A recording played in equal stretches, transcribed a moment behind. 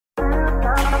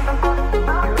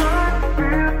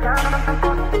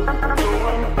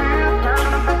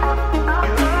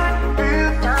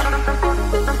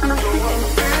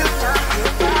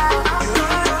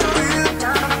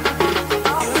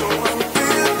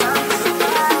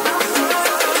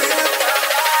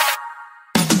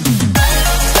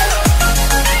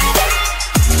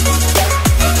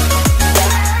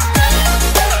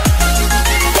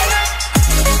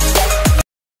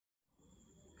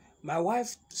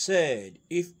wife said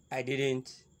if I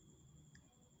didn't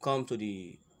come to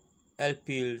the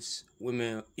LP's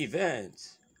women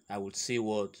event, I would see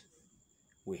what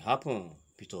will happen.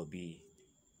 Peter B.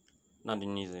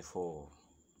 Nothing easy for.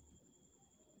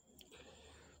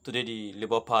 Today, the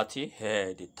Labour Party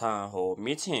held a town hall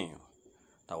meeting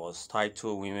that was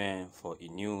titled Women for a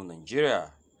New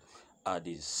Nigeria at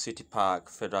the City Park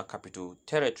Federal Capital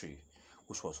Territory,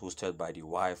 which was hosted by the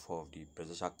wife of the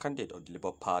presidential candidate of the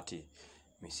Labour Party,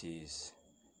 Mrs.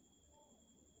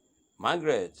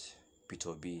 Margaret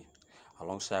Peter B,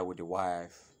 alongside with the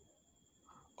wife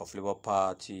of Labour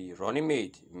Party running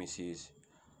mate, Mrs.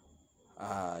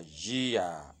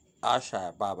 Jia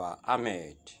Asha Baba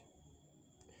Ahmed.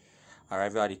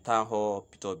 Arriving at the town hall,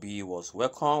 Peter B was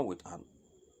welcomed with an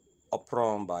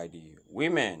uproar by the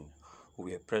women who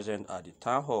were present at the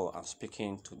town hall, and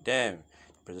speaking to them,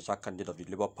 the presidential candidate of the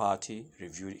Labour Party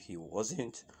revealed he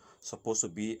wasn't supposed to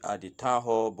be at the town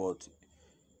hall, but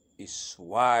his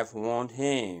wife warned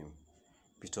him.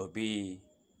 Peter B,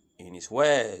 in his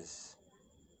words,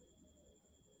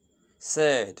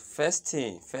 said, first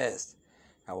thing first,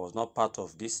 I was not part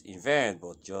of this event,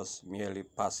 but just merely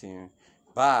passing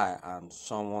by, and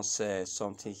someone said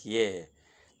something here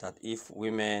that if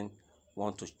women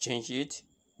want to change it,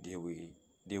 they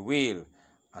will,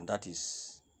 and that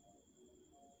is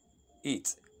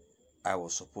it. I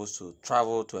was supposed to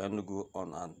travel to Enugu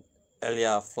on an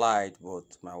earlier flight,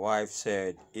 but my wife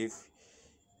said if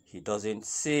he doesn't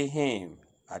see him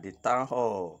at the town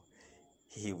hall,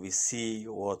 he will see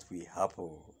what will happen.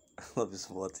 Not be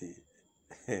smarty.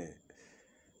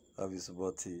 Not be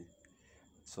smarty.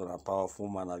 So a powerful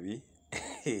man, Abi.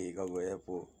 God go help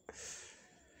you.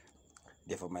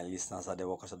 Therefore, my listeners, at the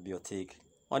work should be your take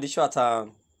on the short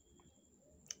term.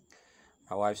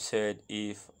 My wife said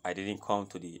if I didn't come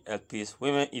to the LP's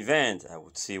women event, I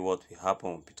would see what will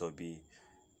happen. Peter B,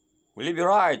 will it be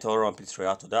right or wrong? Please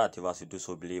react to that. If as you do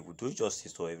so believe, we do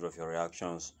justice to every of your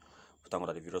reactions. But I'm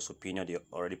about the video's opinion. They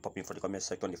already popping for the comment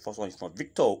section. The first one is from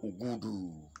Victor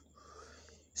Ugudu.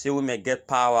 Say women get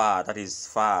power, that is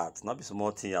fat. Not be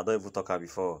small thing. I don't even talk about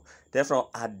before. Then from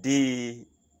Adedira,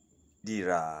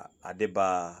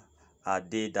 Adeba,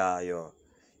 Adedayo.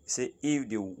 Say if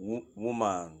the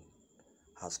woman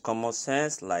has common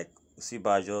sense like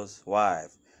Usibajo's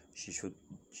wife, she should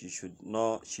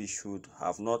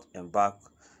have not embarked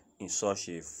in such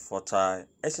a fertile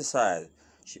exercise.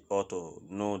 She ought to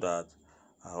know that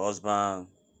her husband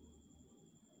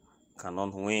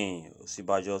cannot win.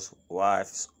 Usibajo's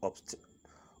wife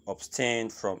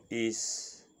abstained from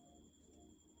his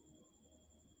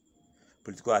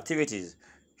political activities.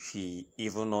 She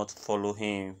even not follow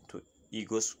him to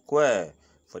Eagle Square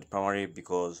for the primary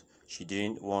because she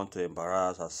didn't want to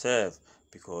embarrass herself,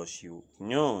 because she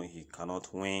knew he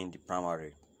cannot win the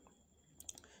primary.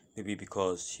 Maybe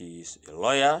because she is a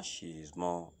lawyer, she is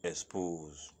more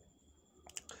exposed.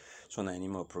 So now any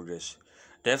more progress.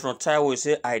 Then from Taiwo we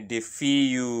say, I defy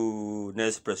you,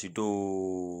 next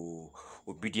presido,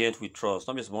 obedient with trust.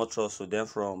 Not be small trust. So then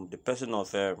from the person of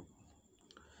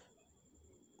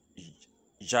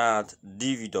Jad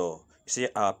Divido, say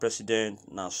our president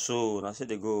now so now say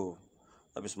they go.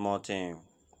 That be small thing.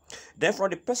 Then from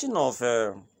the person of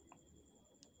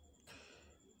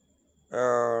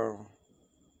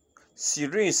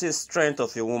Serene, say strength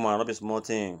of a woman, not be small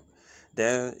thing.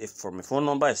 Then if from a phone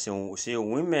number I say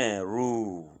women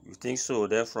rule, you think so?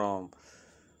 Then from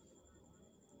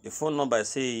the phone number I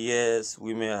say yes,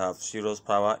 women have serious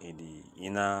power in the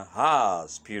inner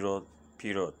house. Period.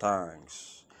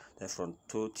 Thanks. Then from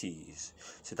Totis,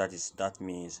 so that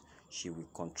means she will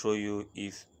control you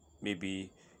if maybe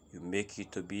you make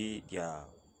it to be their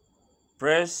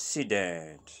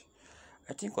president.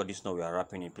 I think on this note we are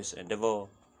wrapping it. Please endeavor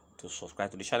to subscribe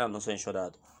to the channel and also ensure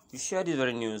that you share this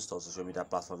very news to social media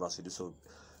platforms as you do so.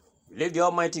 Believe the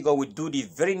Almighty God will do the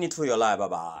very needful in your life. Bye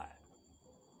bye.